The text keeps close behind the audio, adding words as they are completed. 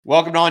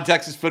Welcome to On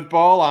Texas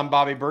Football. I'm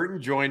Bobby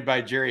Burton, joined by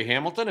Jerry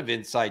Hamilton of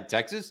Inside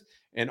Texas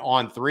and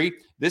On 3.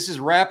 This is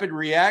Rapid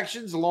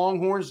Reactions.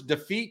 Longhorns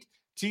defeat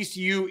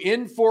TCU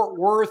in Fort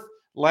Worth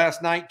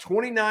last night,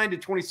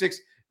 29-26.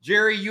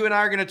 Jerry, you and I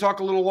are going to talk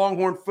a little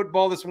Longhorn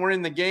football this morning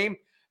in the game.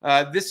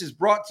 This is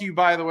brought to you,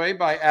 by the way,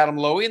 by Adam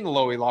Lowy and the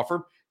Lowy Law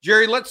Firm.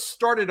 Jerry, let's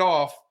start it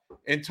off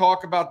and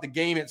talk about the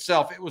game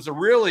itself. It was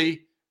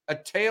a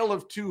tale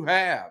of two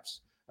halves.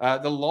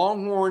 The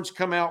Longhorns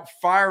come out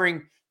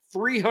firing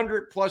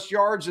 300-plus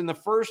yards in the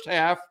first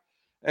half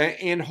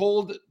and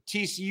hold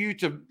TCU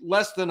to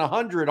less than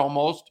 100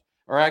 almost,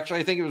 or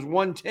actually I think it was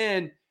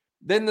 110.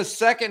 Then the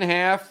second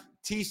half,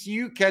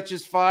 TCU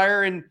catches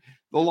fire, and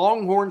the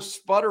Longhorns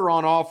sputter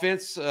on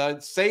offense,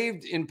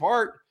 saved in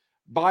part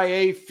by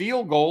a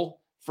field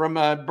goal from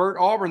Bert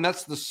Auburn.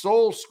 That's the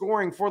sole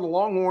scoring for the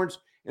Longhorns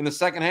in the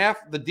second half.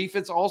 The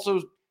defense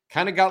also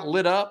kind of got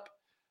lit up,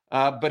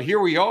 but here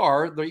we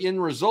are. The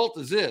end result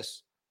is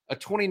this: a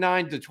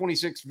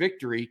 29-26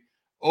 victory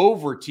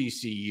over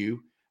TCU.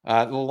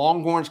 The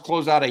Longhorns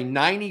close out a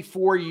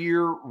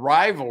 94-year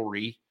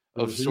rivalry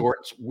of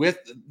sorts with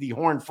the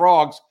Horned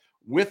Frogs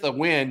with a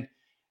win.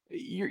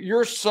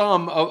 Your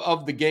sum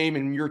of the game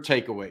and your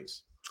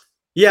takeaways.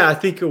 Yeah, I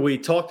think we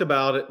talked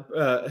about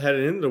it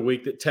heading into the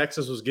week that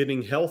Texas was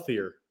getting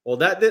healthier. Well,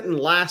 that didn't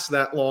last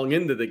that long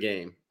into the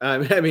game.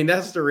 I mean,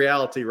 that's the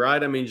reality,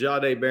 right? I mean,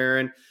 Jahdae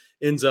Barron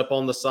ends up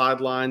on the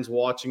sidelines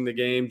watching the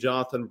game.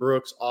 Jonathan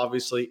Brooks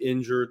obviously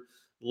injured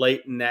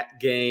late in that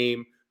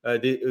game.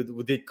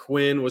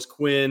 Was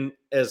Quinn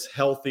as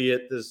healthy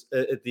at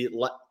the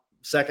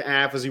second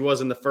half as he was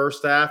in the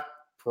first half?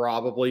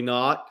 Probably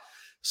not.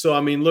 So,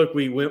 I mean, look,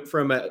 we went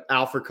from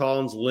Alfred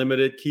Collins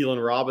limited.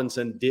 Keelan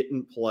Robinson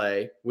didn't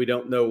play. We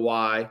don't know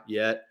why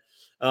yet.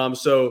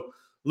 So,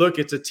 look,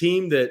 it's a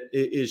team that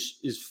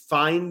is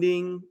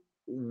finding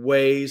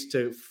ways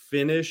to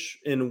finish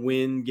and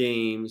win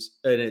games,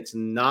 and it's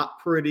not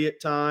pretty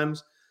at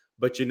times.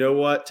 But you know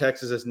what?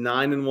 Texas is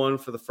 9-1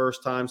 for the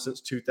first time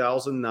since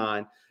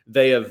 2009.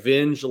 They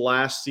avenged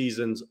last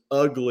season's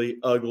ugly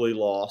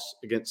loss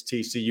against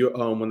TCU at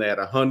home when they had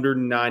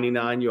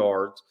 199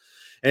 yards.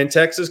 And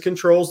Texas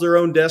controls their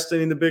own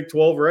destiny in the Big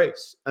 12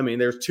 race. I mean,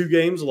 there's 2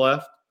 games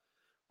left.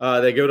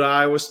 They go to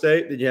Iowa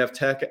State. Then you have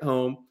Tech at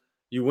home.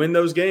 You win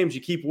those games, you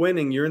keep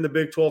winning, you're in the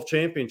Big 12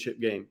 championship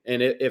game.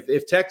 And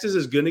if Texas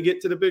is going to get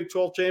to the Big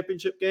 12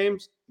 championship game,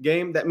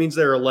 that means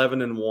they're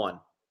 11-1.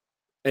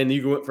 And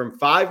you went from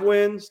 5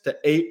 wins to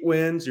 8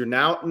 wins. You're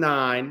now at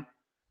 9,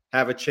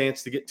 have a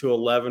chance to get to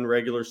 11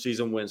 regular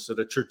season wins. So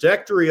the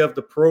trajectory of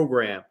the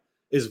program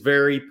is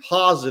very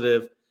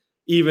positive,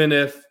 even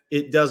if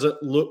it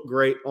doesn't look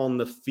great on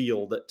the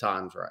field at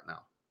times right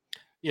now.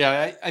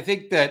 Yeah, I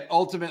think that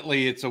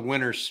ultimately it's a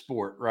winner's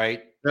sport,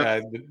 right?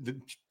 Yep.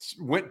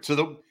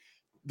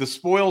 The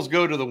spoils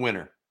go to the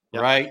winner,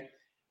 yep. Right?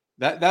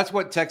 That's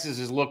what Texas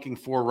is looking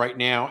for right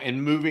now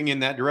and moving in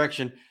that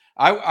direction.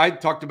 I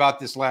talked about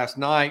this last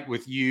night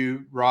with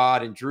you,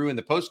 Rod, and Drew in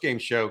the postgame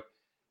show.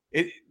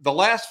 The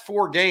last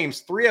 4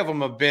 games, 3 of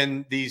them have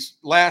been these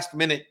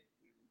last-minute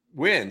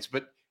wins.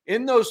 But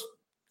in those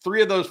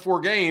 3 of those 4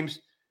 games,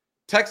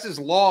 Texas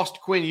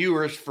lost Quinn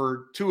Ewers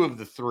for 2 of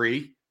the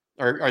 3,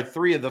 or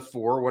 3 of the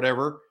 4,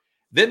 whatever.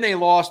 Then they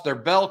lost their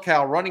bell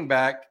cow running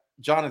back,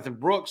 Jonathan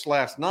Brooks,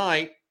 last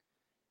night.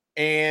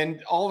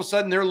 And all of a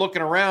sudden they're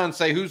looking around and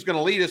say, who's going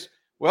to lead us?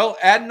 Well,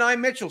 Adonai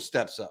Mitchell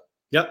steps up.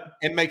 Yep.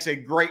 And makes a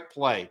great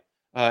play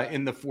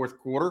in the fourth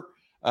quarter.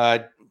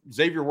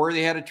 Xavier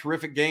Worthy had a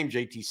terrific game.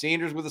 JT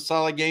Sanders with a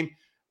solid game.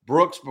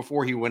 Brooks,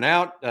 before he went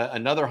out,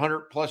 another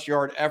 100-plus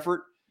yard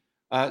effort.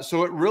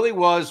 So it really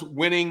was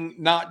winning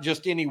not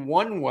just any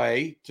one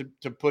way,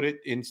 to put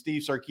it in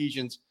Steve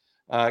Sarkisian's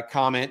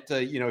comment.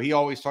 He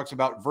always talks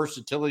about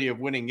versatility of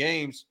winning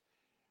games.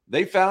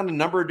 They found a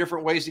number of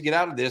different ways to get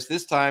out of this.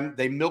 This time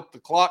they milked the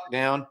clock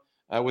down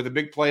with a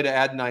big play to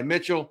Adonai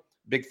Mitchell,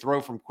 big throw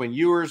from Quinn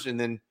Ewers, and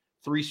then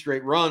 3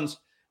 straight runs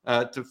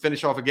to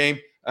finish off a game.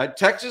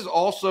 Texas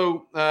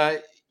also,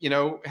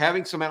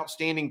 having some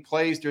outstanding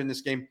plays during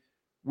this game.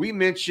 We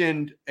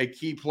mentioned a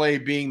key play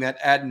being that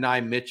Adonai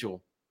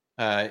Mitchell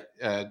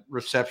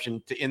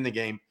reception to end the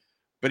game.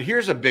 But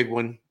here's a big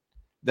one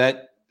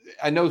that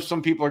I know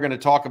some people are going to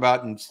talk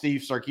about, and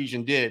Steve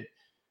Sarkisian did.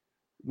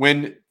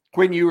 When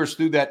Quinn Ewers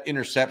threw that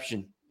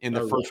interception in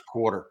the first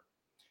quarter,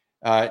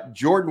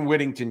 Jordan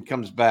Whittington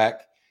comes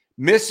back,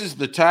 misses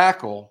the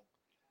tackle,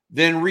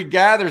 then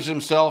regathers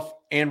himself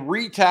and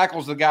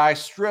re-tackles the guy,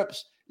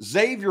 strips.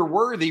 Xavier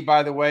Worthy,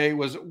 by the way,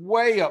 was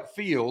way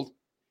upfield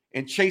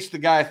and chased the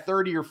guy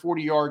 30 or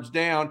 40 yards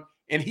down,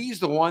 and he's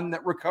the one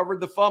that recovered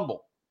the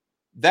fumble.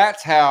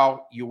 That's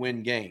how you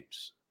win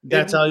games.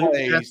 That's how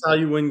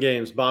you win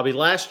games, Bobby.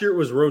 Last year it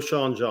was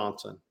Roschon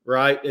Johnson,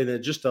 right?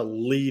 And just a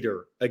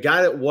leader, a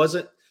guy that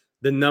wasn't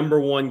the number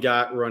 1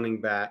 guy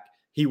running back.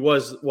 He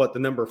was the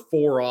number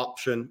 4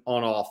 option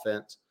on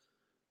offense.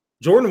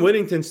 Jordan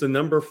Whittington's the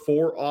number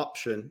 4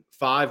 option,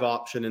 5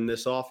 option in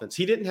this offense.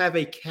 He didn't have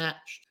a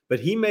catch,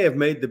 but he may have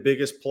made the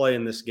biggest play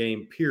in this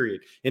game,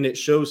 period. And it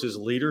shows his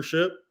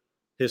leadership,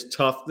 his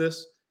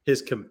toughness,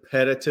 his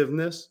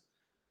competitiveness.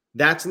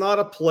 That's not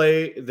a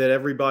play that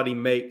everybody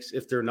makes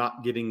if they're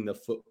not getting the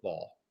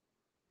football.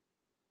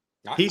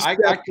 He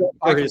stepped up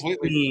for his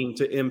team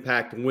to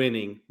impact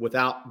winning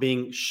without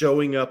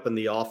showing up in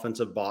the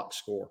offensive box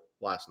score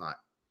last night.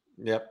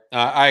 Yep,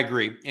 I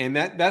agree, and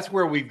that's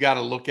where we've got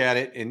to look at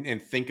it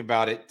and think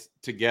about it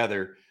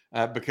together,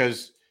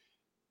 because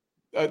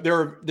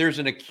there's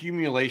an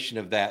accumulation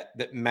of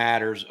that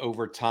matters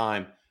over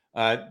time.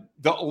 The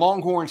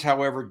Longhorns,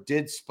 however,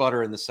 did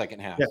sputter in the second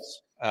half.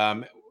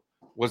 Yes.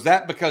 Was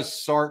that because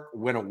Sark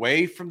went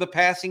away from the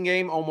passing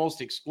game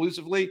almost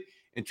exclusively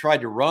and tried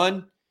to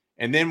run?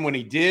 And then when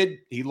he did,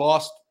 he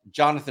lost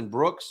Jonathan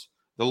Brooks.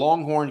 The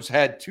Longhorns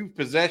had 2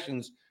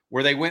 possessions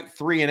where they went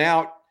 3 and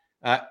out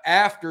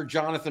after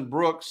Jonathan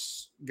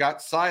Brooks got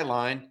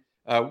sidelined.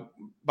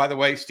 By the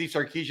way, Steve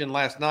Sarkisian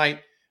last night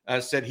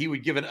said he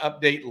would give an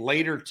update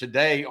later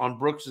today on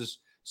Brooks's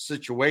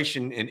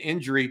situation and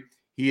injury.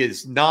 He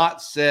has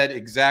not said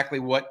exactly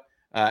what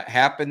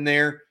happened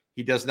there.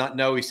 He does not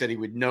know. He said he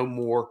would know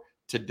more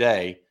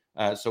today.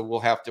 So we'll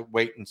have to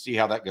wait and see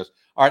how that goes.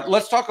 All right,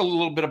 let's talk a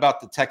little bit about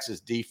the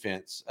Texas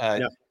defense.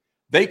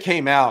 They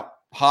came out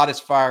hot as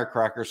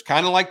firecrackers,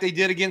 kind of like they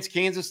did against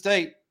Kansas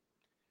State.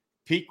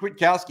 Pete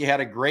Kwiatkowski had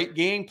a great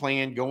game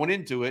plan going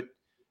into it.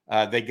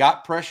 They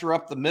got pressure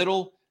up the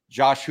middle.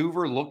 Josh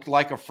Hoover looked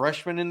like a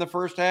freshman in the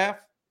first half,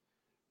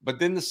 but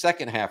then the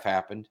second half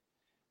happened.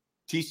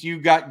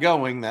 TCU got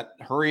going. That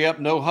hurry up,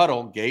 no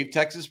huddle gave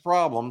Texas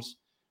problems.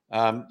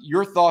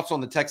 Your thoughts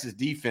on the Texas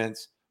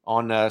defense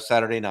on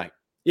Saturday night?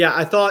 Yeah,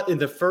 I thought in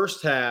the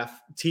first half,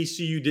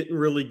 TCU didn't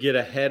really get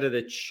ahead of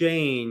the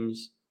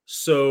chains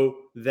so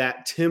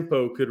that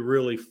tempo could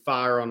really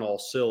fire on all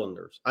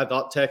cylinders. I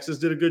thought Texas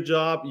did a good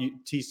job.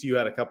 TCU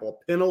had a couple of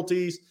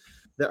penalties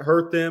that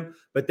hurt them,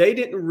 but they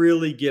didn't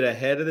really get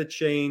ahead of the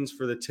chains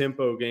for the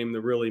tempo game to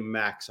really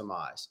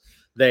maximize.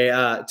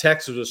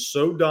 Texas was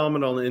so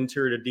dominant on the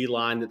interior to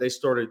D-line that they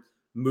started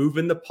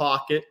moving the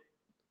pocket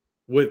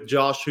with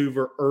Josh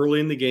Hoover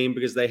early in the game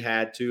because they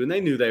had to, and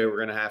they knew they were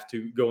going to have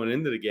to going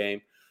into the game.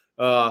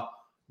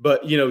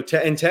 But,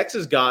 and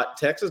Texas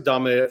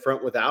dominated up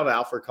front without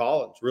Alfred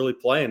Collins really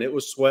playing. It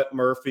was Sweat,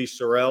 Murphy,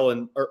 Sorrell,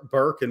 and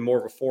Burke and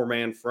more of a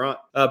 4-man front.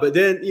 But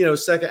then,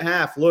 second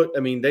half, look, I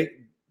mean,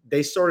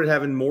 they started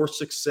having more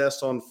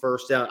success on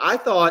first down. I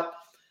thought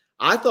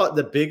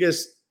the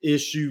biggest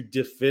issue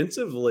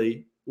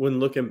defensively when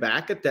looking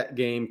back at that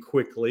game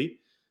quickly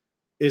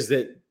is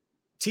that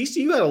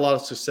TCU had a lot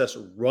of success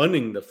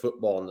running the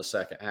football in the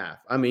second half.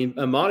 I mean,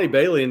 Amani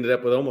Bailey ended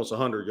up with almost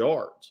 100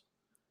 yards.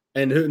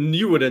 And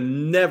you would have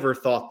never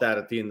thought that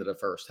at the end of the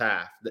first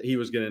half, that he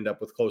was going to end up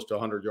with close to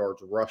 100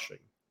 yards rushing.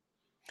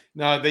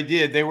 No, they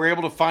did. They were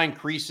able to find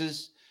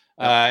creases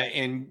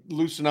and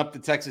loosen up the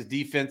Texas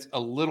defense a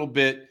little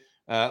bit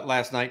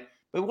last night.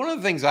 But one of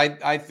the things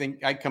I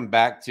think I come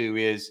back to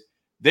is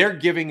they're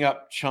giving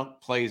up chunk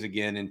plays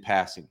again in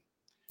passing.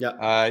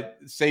 Yeah.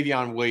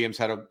 Savion Williams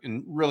had a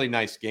really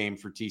nice game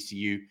for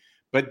TCU,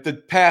 but the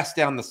pass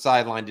down the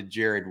sideline to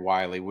Jared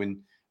Wiley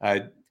when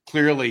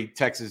clearly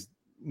Texas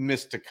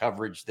missed a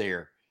coverage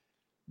there.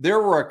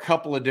 There were a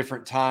couple of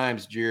different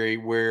times, Jerry,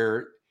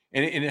 where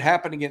and it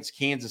happened against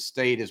Kansas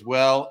State as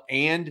well,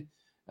 and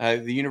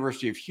the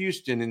University of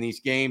Houston in these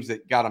games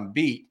that got them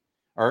beat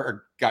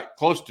or got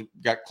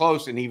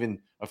close, and even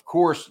of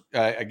course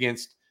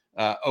against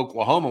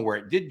Oklahoma where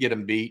it did get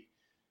them beat.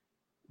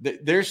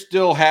 They're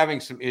still having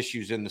some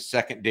issues in the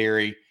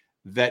secondary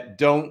that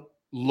don't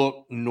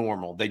look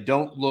normal. They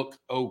don't look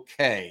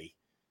okay.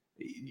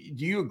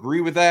 Do you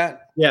agree with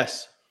that?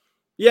 Yes.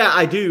 Yeah,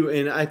 I do.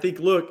 And I think,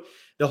 look,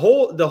 the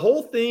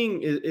whole thing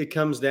it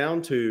comes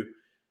down to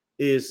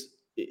is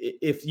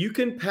if you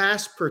can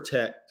pass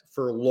protect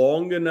for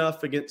long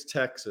enough against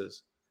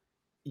Texas,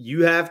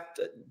 you have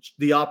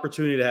the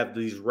opportunity to have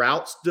these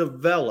routes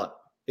develop.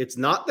 It's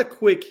not the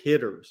quick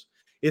hitters.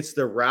 It's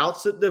the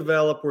routes that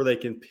develop where they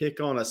can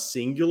pick on a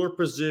singular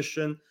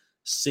position,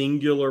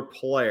 singular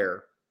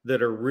player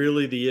that are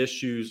really the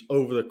issues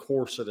over the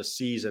course of the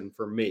season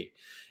for me.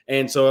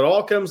 And so it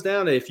all comes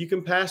down to if you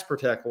can pass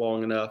protect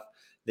long enough,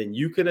 then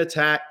you can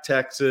attack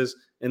Texas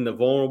in the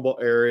vulnerable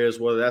areas,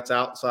 whether that's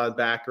outside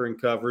backer and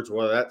coverage,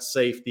 whether that's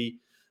safety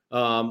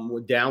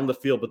down the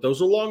field. But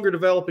those are longer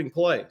developing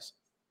plays.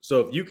 So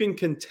if you can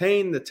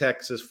contain the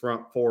Texas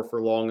front four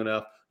for long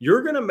enough,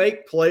 you're going to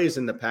make plays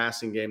in the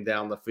passing game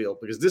down the field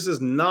because this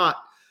is not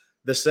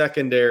the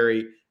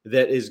secondary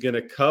that is going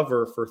to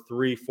cover for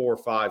 3, 4,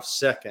 5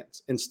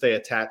 seconds and stay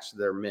attached to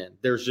their men.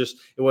 There's just,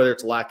 whether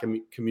it's lack of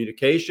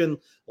communication,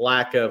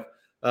 lack of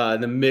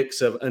the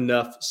mix of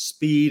enough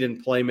speed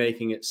and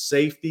playmaking at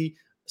safety,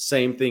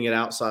 same thing at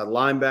outside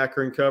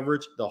linebacker and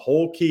coverage. The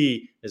whole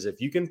key is if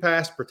you can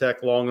pass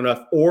protect long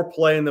enough or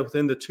play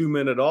within the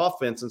 2-minute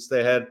offense and stay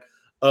ahead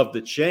of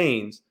the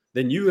chains,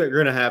 then you are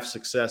going to have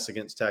success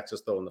against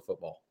Texas throwing the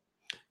football.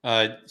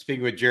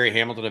 Speaking with Jerry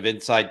Hamilton of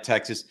Inside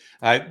Texas,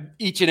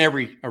 each and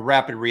every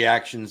Rapid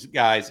Reactions,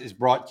 guys, is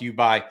brought to you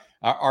by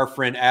our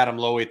friend Adam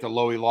Lowy at the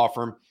Lowy Law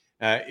Firm.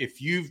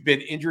 If you've been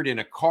injured in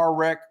a car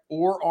wreck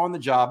or on the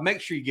job,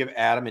 make sure you give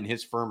Adam and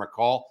his firm a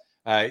call,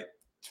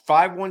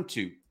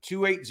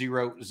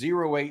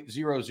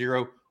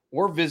 512-280-0800,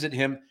 or visit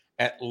him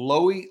at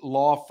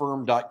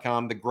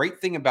loeylawfirm.com. The great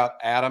thing about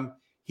Adam,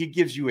 he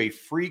gives you a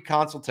free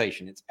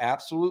consultation. It's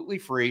absolutely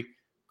free.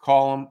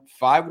 Call him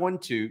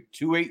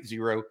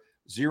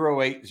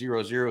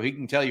 512-280-0800. He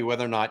can tell you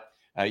whether or not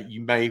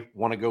you may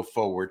want to go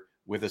forward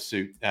with a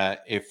suit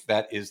if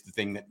that is the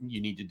thing that you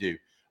need to do.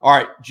 All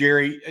right,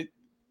 Jerry,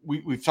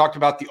 we've talked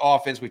about the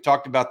offense. We've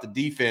talked about the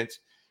defense.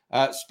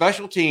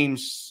 Special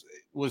teams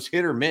was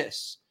hit or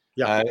miss.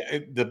 Yeah.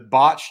 The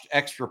botched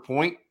extra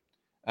point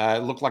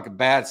looked like a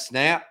bad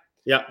snap.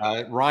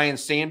 Yeah. Ryan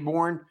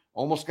Sanborn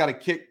almost got a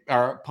kick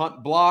or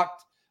punt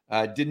blocked.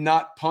 Did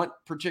not punt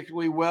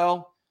particularly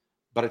well.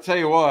 But I tell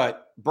you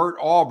what, Bert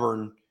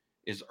Auburn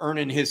is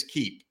earning his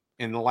keep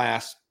in the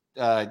last,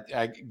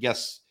 I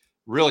guess,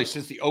 really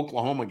since the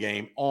Oklahoma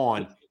game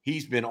on.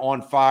 He's been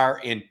on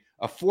fire. And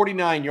a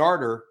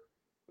 49-yarder,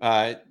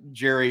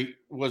 Jerry,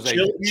 was a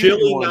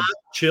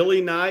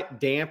chilly night,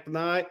 damp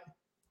night.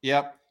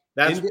 Yep.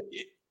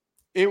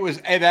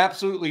 It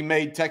absolutely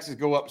made Texas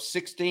go up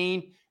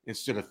 16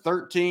 instead of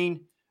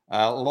 13.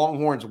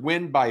 Longhorns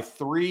win by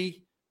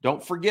 3.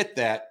 Don't forget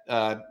that.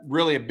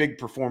 Really a big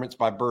performance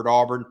by Bert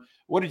Auburn.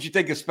 What did you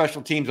think of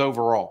special teams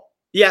overall?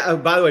 Yeah,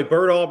 by the way,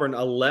 Bert Auburn,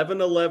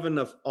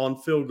 11-11 on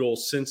field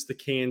goals since the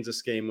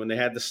Kansas game when they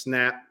had the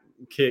snap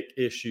kick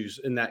issues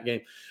in that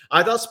game.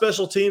 I thought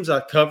special teams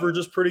coverage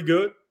is pretty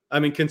good. I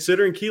mean,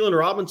 considering Keelan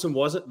Robinson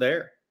wasn't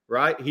there,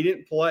 right? He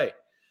didn't play.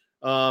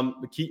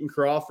 Keaton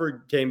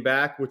Crawford came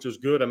back, which was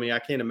good. I mean, I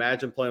can't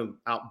imagine playing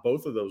out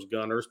both of those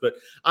gunners, but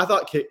I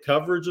thought kick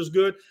coverage was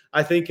good.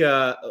 I think,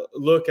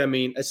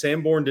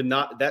 Sanborn did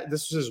not –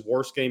 this was his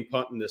worst game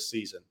punting this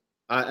season.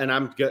 And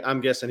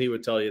I'm guessing he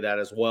would tell you that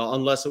as well,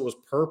 unless it was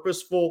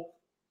purposeful,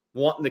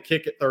 wanting to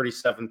kick at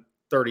 37,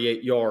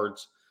 38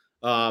 yards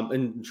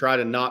and try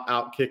to not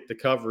outkick the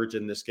coverage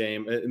in this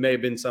game. It may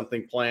have been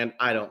something planned.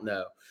 I don't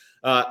know.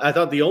 I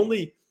thought the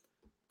only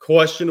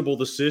questionable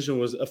decision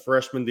was a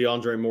freshman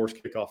DeAndre Moore's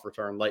kickoff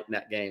return late in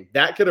that game.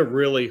 That could have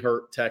really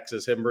hurt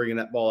Texas, him bringing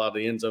that ball out of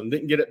the end zone.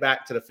 Didn't get it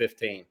back to the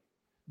 15.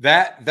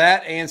 That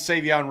and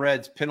Savion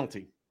Red's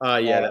penalty.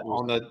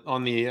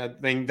 On the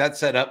thing that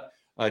set up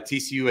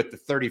TCU at the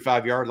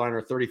 35-yard line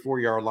or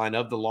 34-yard line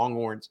of the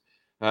Longhorns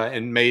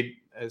and made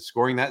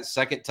scoring that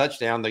second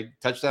touchdown, the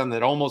touchdown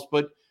that almost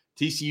put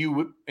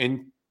TCU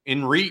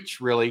in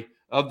reach, really,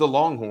 of the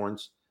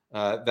Longhorns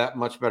that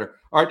much better.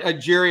 All right,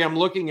 Jerry, I'm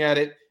looking at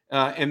it,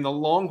 and the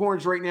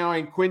Longhorns right now,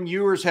 and Quinn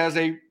Ewers has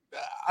I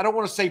don't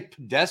want to say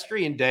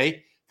pedestrian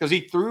day because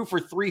he threw for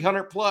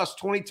 300+,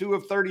 22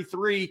 of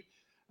 33,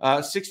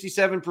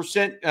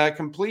 67%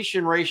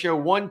 completion ratio,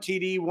 1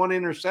 TD, 1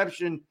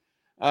 interception.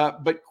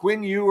 But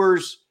Quinn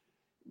Ewers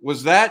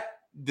was that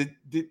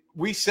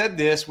we said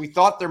this, we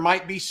thought there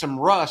might be some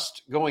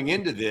rust going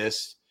into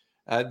this.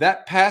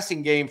 That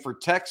passing game for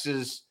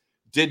Texas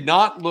did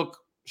not look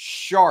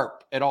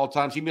sharp at all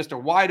times. He missed a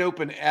wide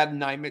open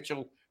Adonai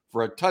Mitchell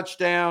for a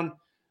touchdown.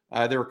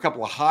 There were a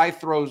couple of high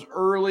throws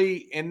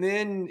early, and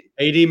then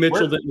AD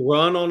Mitchell didn't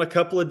run on a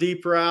couple of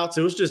deep routes.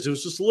 It was just a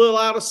little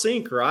out of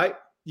sync, right?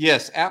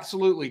 Yes,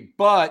 absolutely.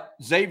 But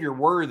Xavier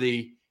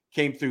Worthy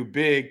came through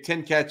big,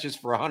 10 catches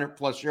for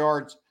 100+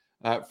 yards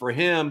for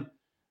him.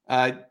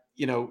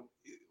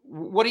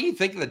 What do you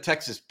think of the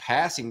Texas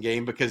passing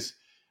game? Because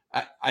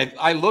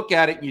I look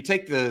at it and you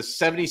take the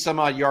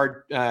 70-some-odd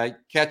yard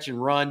catch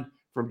and run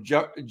from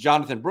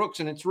Jonathan Brooks,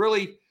 and it's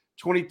really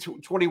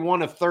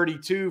 21 of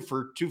 32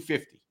 for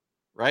 250,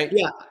 right?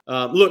 Yeah.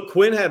 Look,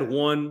 Quinn had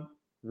one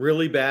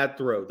really bad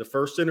throw, the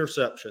first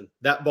interception.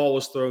 That ball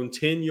was thrown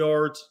 10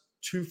 yards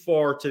too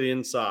far to the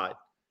inside.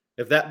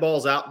 If that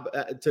ball's out,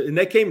 and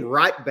they came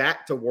right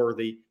back to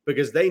Worthy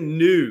because they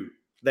knew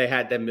they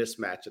had that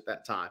mismatch at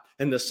that time.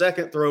 And the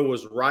second throw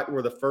was right where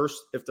if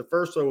the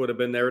first throw would have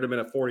been there, it would have been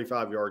a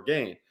 45-yard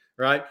gain,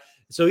 right?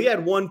 So he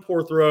had one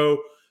poor throw.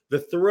 The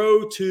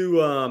throw to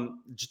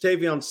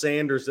Jatavion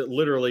Sanders that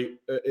literally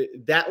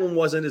that one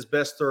wasn't his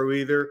best throw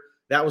either.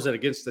 That was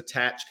against the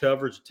attached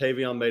coverage.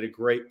 Jatavion made a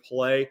great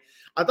play.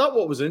 I thought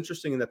what was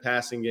interesting in the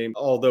passing game,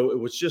 although it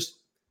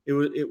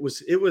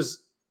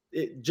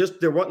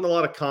there wasn't a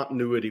lot of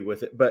continuity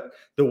with it, but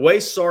the way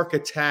Sark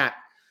attacked,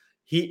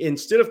 he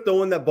instead of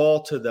throwing that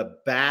ball to the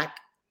back.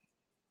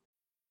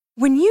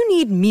 When you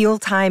need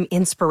mealtime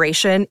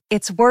inspiration,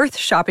 it's worth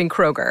shopping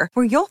Kroger,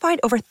 where you'll find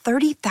over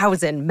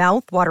 30,000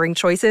 mouth-watering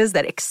choices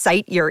that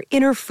excite your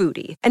inner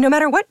foodie. And no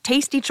matter what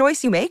tasty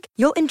choice you make,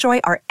 you'll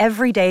enjoy our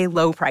everyday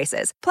low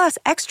prices, plus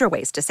extra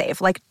ways to save,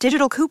 like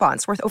digital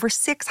coupons worth over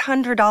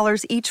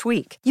 $600 each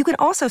week. You can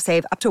also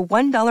save up to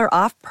 $1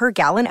 off per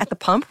gallon at the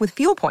pump with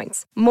fuel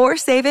points. More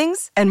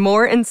savings and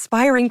more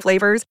inspiring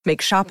flavors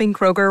make shopping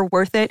Kroger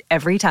worth it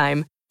every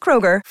time.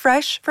 Kroger,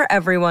 fresh for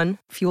everyone.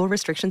 Fuel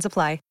restrictions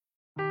apply.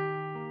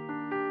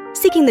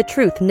 Seeking the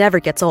truth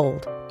never gets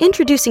old.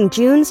 Introducing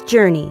June's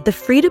Journey, the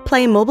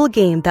free-to-play mobile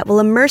game that will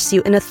immerse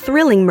you in a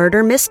thrilling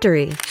murder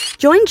mystery.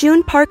 Join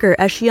June Parker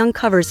as she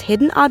uncovers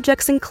hidden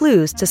objects and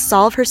clues to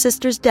solve her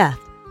sister's death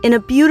in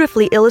a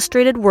beautifully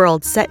illustrated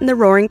world set in the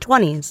Roaring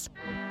 '20s.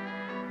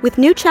 With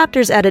new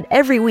chapters added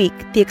every week,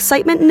 the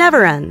excitement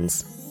never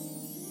ends.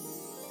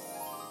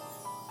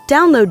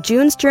 Download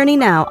June's Journey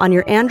now on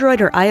your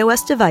Android or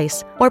iOS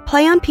device, or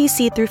play on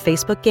PC through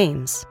Facebook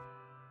Games.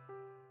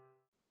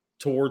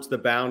 Towards the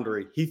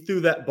boundary, he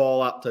threw that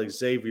ball out to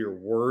Xavier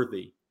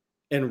Worthy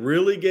and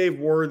really gave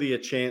Worthy a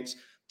chance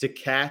to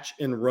catch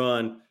and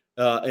run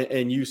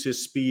and use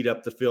his speed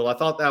up the field. I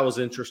thought that was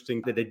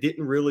interesting that they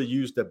didn't really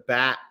use the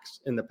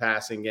backs in the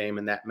passing game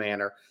in that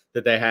manner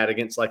that they had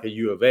against like a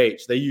U of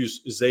H. They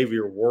used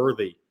Xavier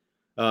Worthy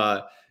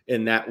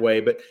in that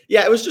way. But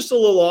yeah, it was just a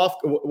little off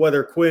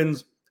whether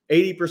Quinn's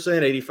 80%,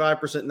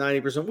 85%,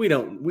 90%. We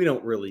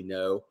don't really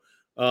know.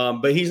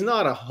 But he's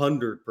not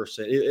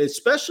 100%.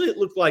 Especially it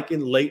looked like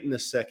late in the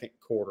second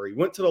quarter. He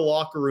went to the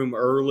locker room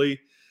early.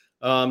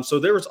 So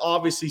there was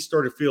obviously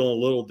started feeling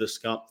a little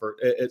discomfort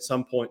at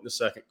some point in the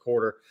second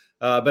quarter.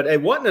 But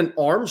it wasn't an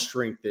arm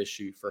strength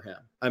issue for him.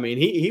 I mean,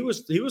 he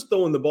was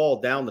throwing the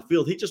ball down the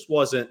field. He just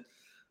wasn't,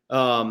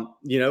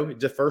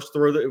 the first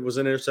throw that it was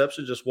an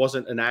interception just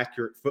wasn't an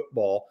accurate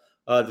football.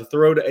 The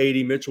throw to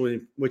 80 Mitchell,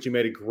 which he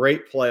made a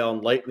great play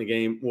on late in the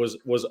game, was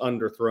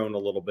underthrown a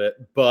little bit,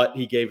 but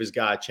he gave his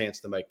guy a chance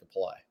to make the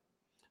play.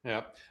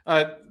 Yeah.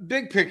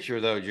 Big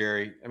picture though,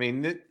 Jerry. I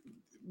mean,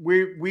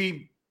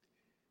 we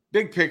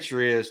big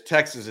picture is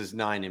Texas is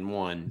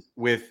 9-1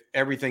 with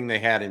everything they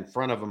had in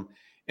front of them,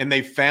 and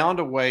they found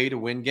a way to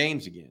win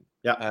games again.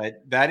 Yeah.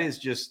 That is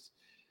just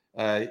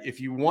if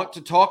you want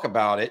to talk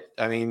about it,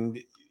 I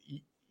mean,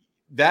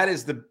 that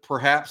is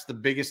perhaps the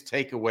biggest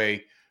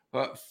takeaway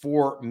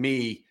for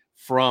me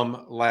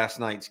from last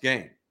night's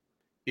game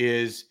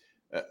is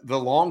the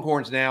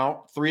Longhorns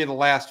now 3 of the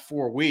last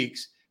 4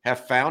 weeks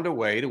have found a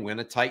way to win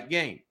a tight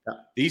game. Yeah.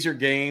 These are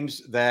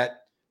games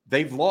that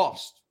they've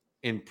lost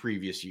in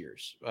previous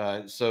years.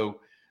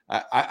 So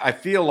I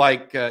feel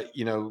like,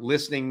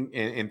 listening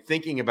and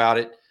thinking about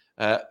it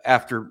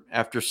after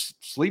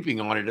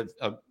sleeping on it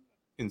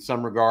in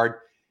some regard,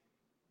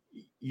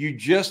 you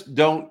just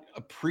don't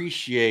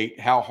appreciate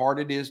how hard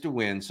it is to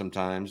win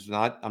sometimes.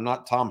 I'm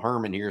not Tom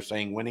Herman here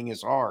saying winning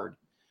is hard.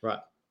 Right.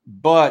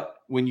 But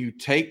when you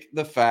take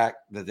the fact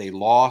that they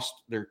lost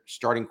their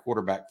starting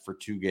quarterback for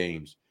 2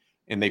 games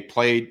and they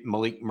played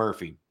Malik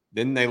Murphy,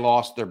 then they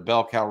lost their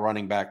bell cow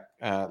running back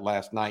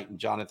last night in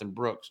Jonathan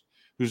Brooks,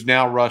 who's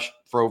now rushed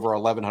for over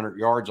 1,100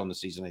 yards on the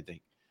season, I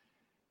think.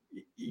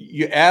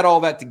 You add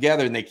all that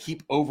together and they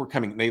keep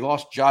overcoming. They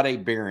lost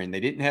Jahdae Barron. They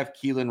didn't have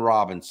Keelan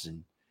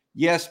Robinson.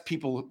 Yes,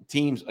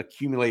 teams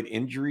accumulate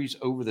injuries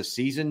over the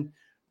season,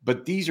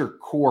 but these are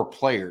core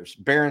players.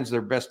 Barron's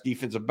their best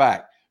defensive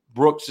back.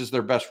 Brooks is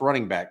their best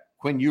running back.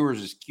 Quinn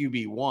Ewers is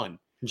QB1.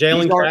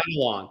 Jalen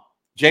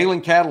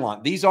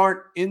Catalon. These aren't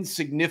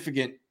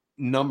insignificant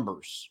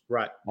numbers,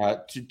 right?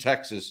 To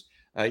Texas,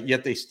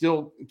 yet they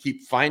still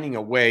keep finding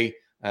a way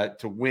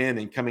to win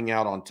and coming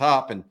out on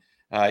top. And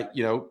Rod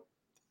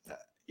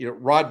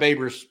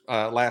Babers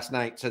last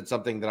night said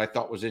something that I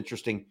thought was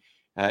interesting.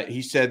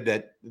 He said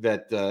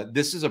that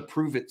this is a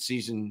prove-it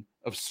season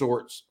of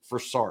sorts for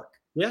Sark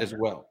as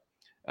well.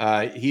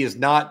 He has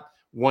not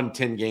won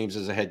 10 games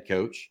as a head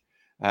coach.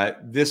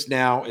 This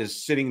now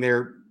is sitting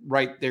there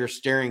right there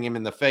staring him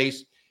in the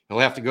face. He'll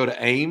have to go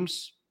to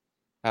Ames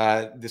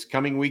this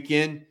coming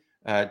weekend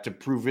to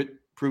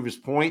prove his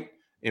point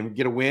and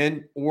get a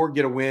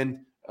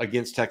win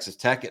against Texas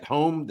Tech at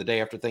home the day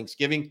after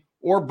Thanksgiving,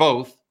 or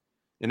both.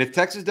 And if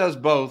Texas does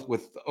both,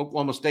 with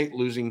Oklahoma State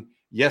losing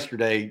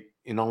yesterday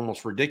in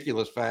almost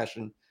ridiculous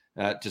fashion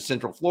to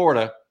Central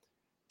Florida,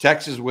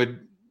 Texas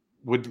would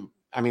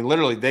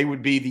literally they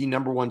would be the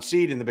number 1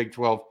 seed in the Big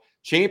 12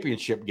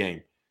 championship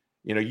game.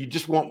 You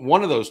just want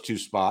one of those 2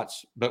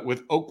 spots, but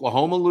with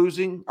Oklahoma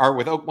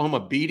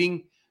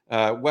beating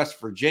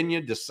West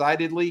Virginia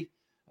decidedly,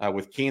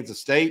 with Kansas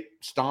State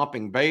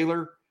stomping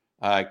Baylor,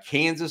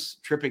 Kansas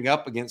tripping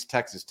up against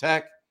Texas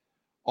Tech,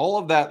 all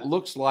of that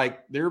looks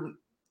like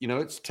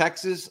it's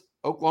Texas,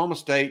 Oklahoma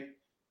State,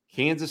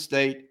 Kansas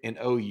State, and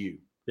OU.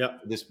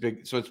 Yep.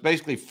 So it's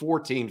basically 4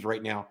 teams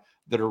right now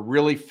that are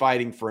really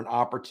fighting for an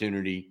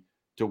opportunity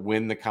to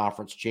win the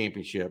conference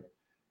championship.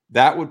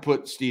 That would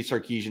put Steve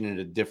Sarkisian at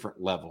a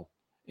different level,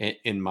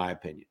 in my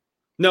opinion.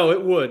 No,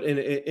 it would. And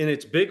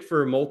it's big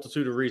for a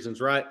multitude of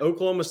reasons, right?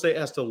 Oklahoma State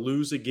has to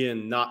lose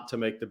again not to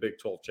make the Big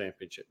 12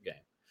 championship game.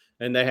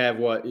 And they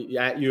have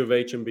at U of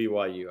H and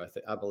BYU,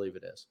 I believe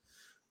it is.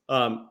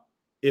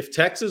 If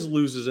Texas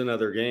loses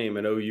another game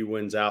and OU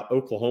wins out,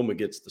 Oklahoma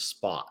gets the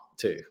spot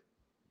too.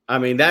 I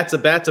mean, that's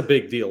a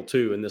big deal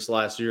too in this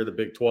last year of the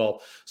Big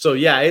 12. So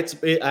yeah,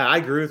 I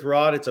agree with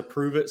Rod. It's a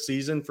prove it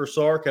season for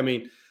Sark. I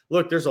mean,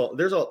 look, there's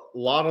a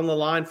lot on the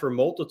line for a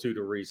multitude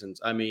of reasons.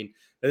 I mean,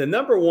 and the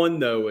number one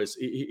though is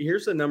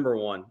here's the number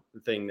one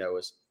thing though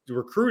is the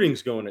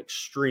recruiting's going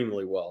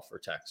extremely well for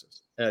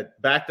Texas.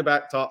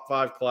 Back-to-back top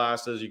 5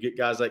 classes. You get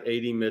guys like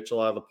A.D. Mitchell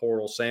out of the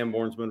portal.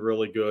 Sanborn's been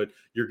really good.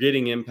 You're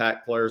getting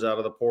impact players out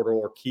of the portal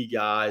or key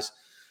guys.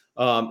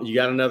 You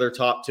got another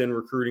top 10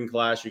 recruiting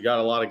class. You got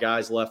a lot of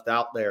guys left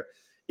out there.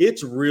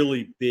 It's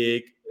really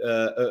big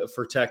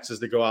for Texas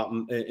to go out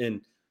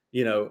and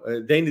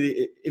they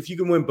need, if you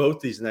can win both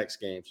these next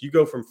games, you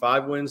go from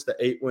 5 wins to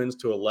 8 wins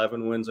to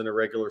 11 wins in a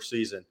regular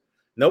season.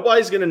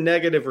 Nobody's going to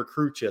negative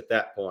recruit you at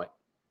that point.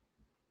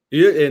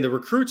 And the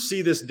recruits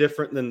see this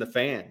different than the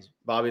fans,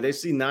 Bobby. They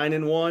see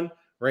 9-1,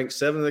 ranked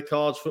 7th in the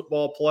college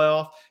football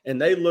playoff, and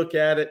they look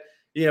at it.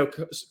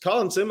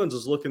 Colin Simmons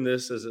is looking at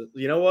this as,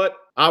 you know what?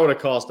 I would have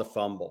caused a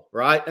fumble,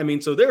 right? I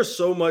mean, so there's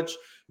so much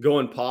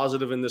going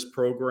positive in this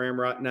program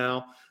right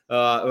now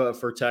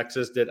for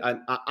Texas that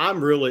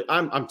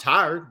I'm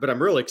tired, but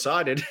I'm really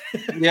excited.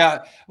 Yeah.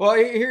 Well,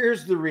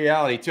 here's the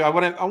reality too. I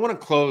want to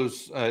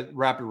close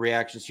rapid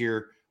reactions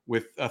here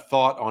with a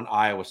thought on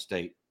Iowa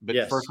State. But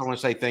First, I want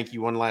to say thank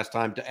you one last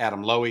time to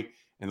Adam Lowy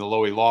and the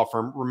Lowy Law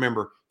Firm.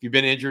 Remember, if you've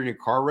been injured in a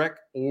car wreck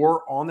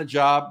or on the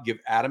job, give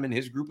Adam and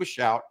his group a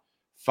shout,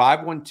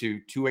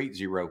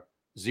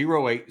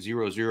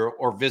 512-280-0800,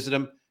 or visit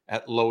them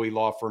at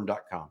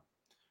loweylawfirm.com. All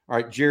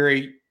right,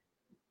 Jerry,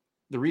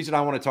 the reason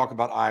I want to talk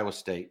about Iowa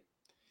State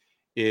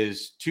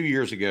is 2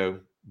 years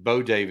ago,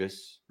 Bo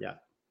Davis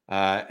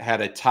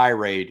had a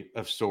tirade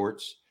of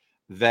sorts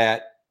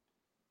that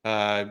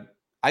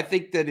I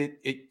think that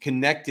it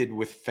connected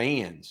with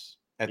fans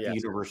at the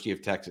University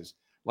of Texas.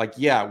 Like,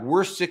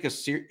 we're sick of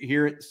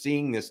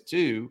seeing this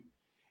too.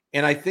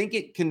 And I think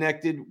it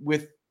connected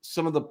with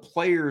some of the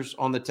players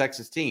on the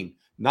Texas team.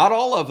 Not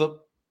all of them.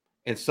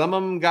 And some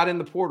of them got in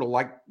the portal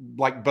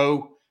like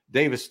Bo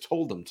Davis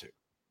told them to,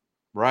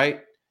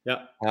 right?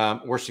 Yeah.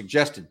 Or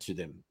suggested to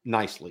them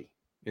nicely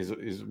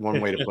is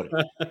one way to put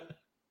it.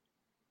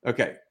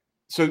 Okay.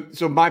 So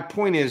my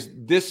point is,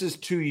 this is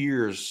 2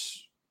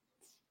 years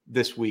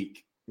this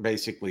week.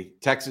 Basically,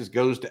 Texas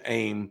goes to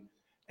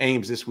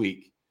Ames this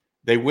week.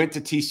 They went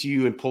to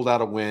TCU and pulled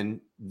out a win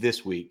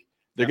this week.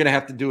 They're going to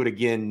have to do it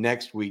again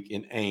next week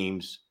in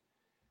Ames.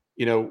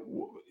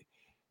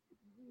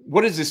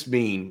 What does this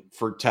mean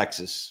for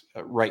Texas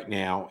right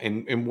now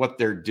and what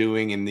they're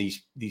doing, and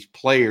these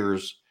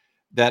players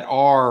that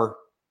are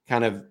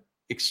kind of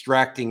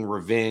extracting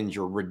revenge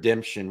or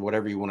redemption,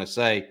 whatever you want to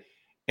say,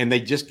 and they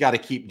just got to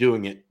keep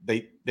doing it.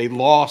 They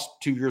lost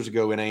 2 years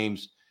ago in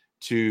Ames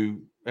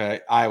to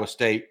Iowa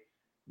State.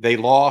 They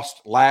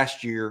lost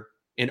last year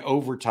in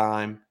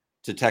overtime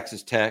to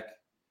Texas Tech,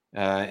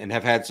 and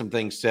have had some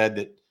things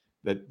said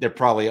that they're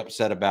probably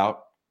upset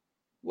about.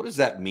 What does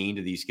that mean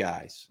to these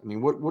guys? I mean,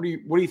 what do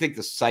you think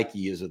the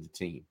psyche is of the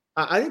team?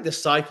 I think the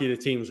psyche of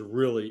the team is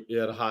really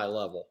at a high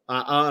level.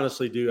 I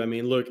honestly do. I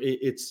mean, look,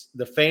 it's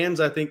the fans.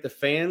 I think the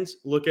fans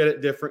look at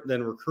it different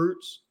than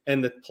recruits,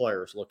 and the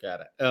players look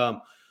at it.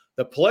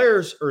 The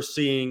players are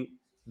seeing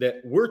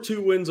that we're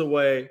 2 wins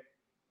away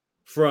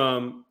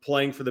from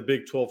playing for the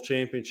Big 12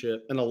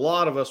 championship, and a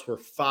lot of us were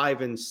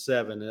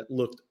 5-7, and it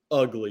looked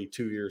ugly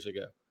 2 years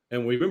ago.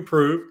 And we've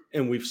improved,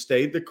 and we've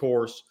stayed the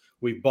course.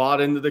 We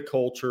bought into the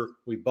culture.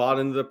 We bought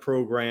into the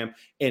program,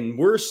 and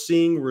we're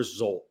seeing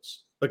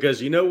results.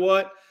 Because you know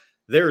what?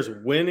 There's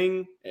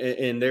winning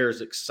and there's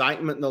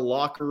excitement in the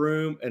locker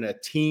room and a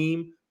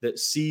team that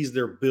sees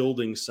they're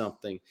building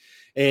something.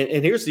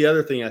 And here's the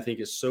other thing I think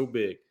is so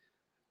big.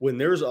 When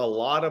there's a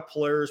lot of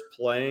players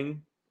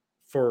playing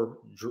for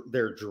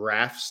their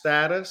draft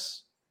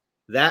status,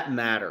 that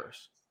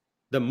matters.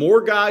 The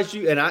more guys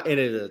and it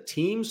is a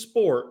team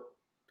sport,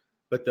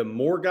 but the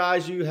more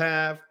guys you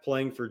have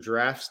playing for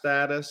draft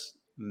status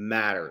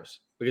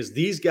matters. Because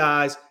these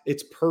guys,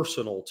 it's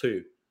personal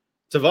too.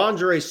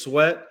 Tavondre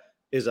Sweat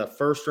is a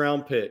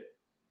first-round pick.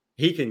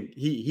 He's going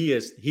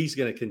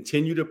to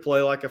continue to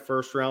play like a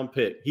first-round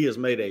pick. He has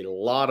made a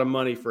lot of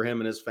money for him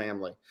and his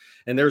family.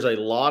 And there's a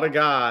lot of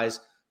guys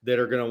that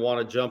are going to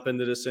want to jump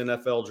into this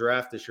NFL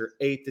draft this year.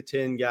 8 to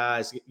 10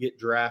 guys get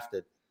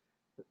drafted.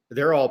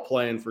 They're all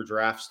playing for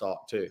draft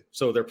stock too.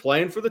 So they're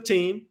playing for the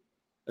team,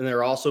 and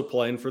they're also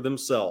playing for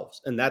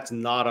themselves. And that's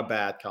not a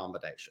bad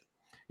combination.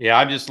 Yeah,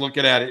 I'm just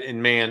looking at it,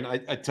 and man,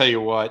 I tell you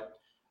what,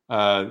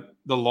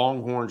 the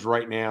Longhorns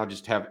right now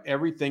just have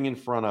everything in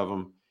front of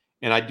them.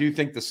 And I do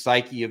think the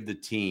psyche of the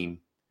team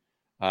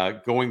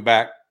going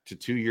back to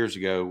 2 years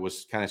ago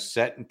was kind of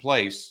set in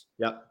place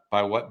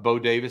by what Bo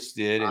Davis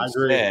did and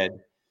said.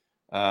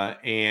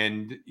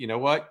 And you know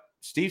what?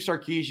 Steve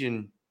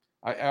Sarkisian,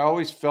 I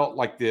always felt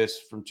like this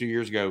from 2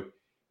 years ago.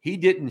 He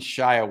didn't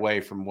shy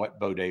away from what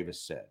Bo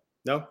Davis said.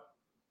 No.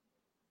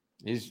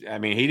 He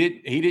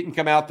didn't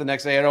come out the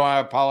next day. I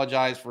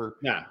apologize for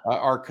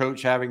our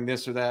coach having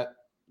this or that.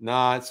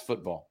 Nah, it's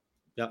football.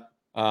 Yep.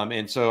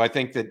 And so I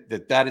think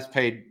that has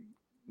paid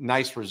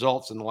nice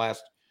results in the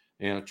last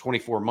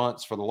 24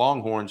 months for the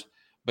Longhorns.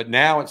 But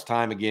now it's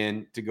time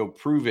again to go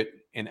prove it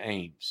in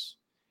Ames.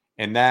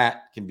 And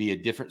that can be a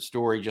different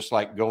story, just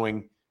like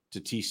going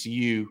to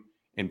TCU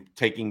and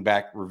taking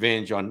back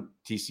revenge on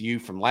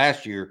TCU from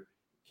last year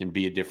can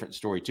be a different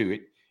story too.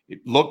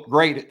 It looked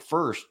great at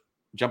first,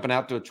 jumping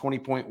out to a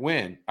 20-point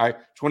win,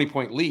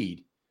 20-point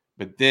lead.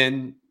 But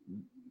then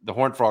the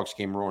Horned Frogs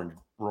came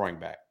roaring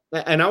back.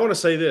 And I want to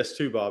say this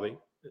too, Bobby.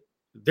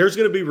 There's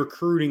going to be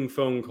recruiting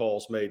phone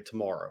calls made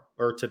tomorrow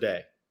or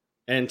today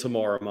and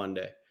tomorrow,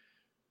 Monday.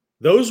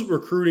 Those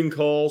recruiting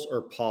calls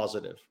are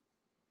positive.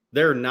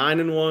 They're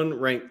 9-1,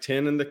 ranked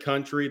 10 in the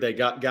country. They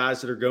got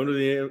guys that are going to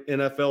the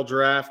NFL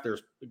draft.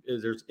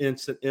 There's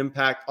instant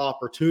impact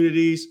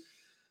opportunities.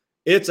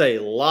 It's a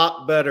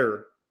lot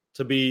better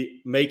to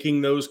be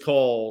making those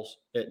calls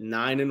at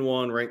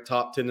 9-1, ranked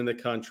top 10 in the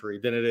country,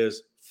 than it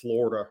is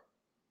Florida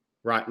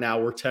right now,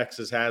 where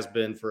Texas has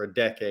been for a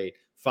decade,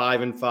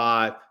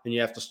 5-5, and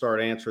you have to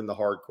start answering the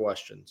hard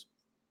questions.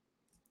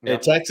 Yep.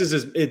 And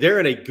Texas they're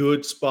in a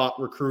good spot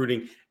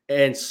recruiting,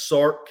 and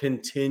Sark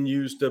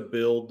continues to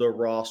build the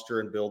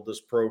roster and build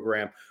this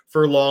program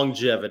for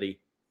longevity.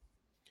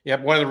 Yeah,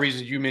 one of the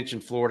reasons you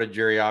mentioned Florida,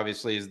 Jerry,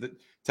 obviously, is that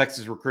Texas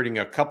is recruiting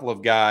a couple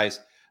of guys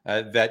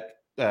that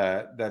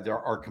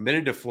are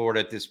committed to Florida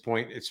at this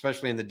point,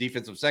 especially in the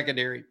defensive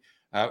secondary.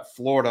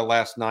 Florida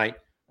last night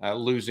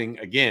losing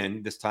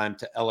again, this time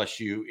to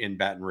LSU in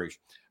Baton Rouge.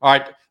 All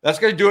right, that's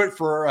going to do it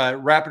for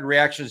Rapid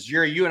Reactions.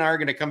 Jerry, you and I are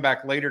going to come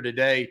back later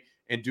today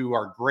and do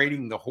our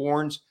Grading the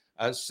Horns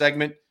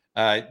segment.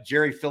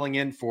 Jerry filling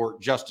in for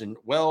Justin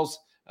Wells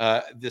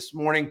this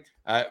morning.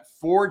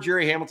 For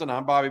Jerry Hamilton,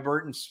 I'm Bobby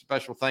Burton.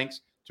 Special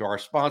thanks to our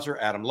sponsor,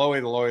 Adam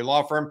Lowy, the Lowy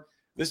Law Firm.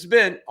 This has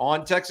been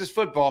On Texas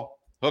Football.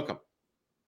 Hook 'em.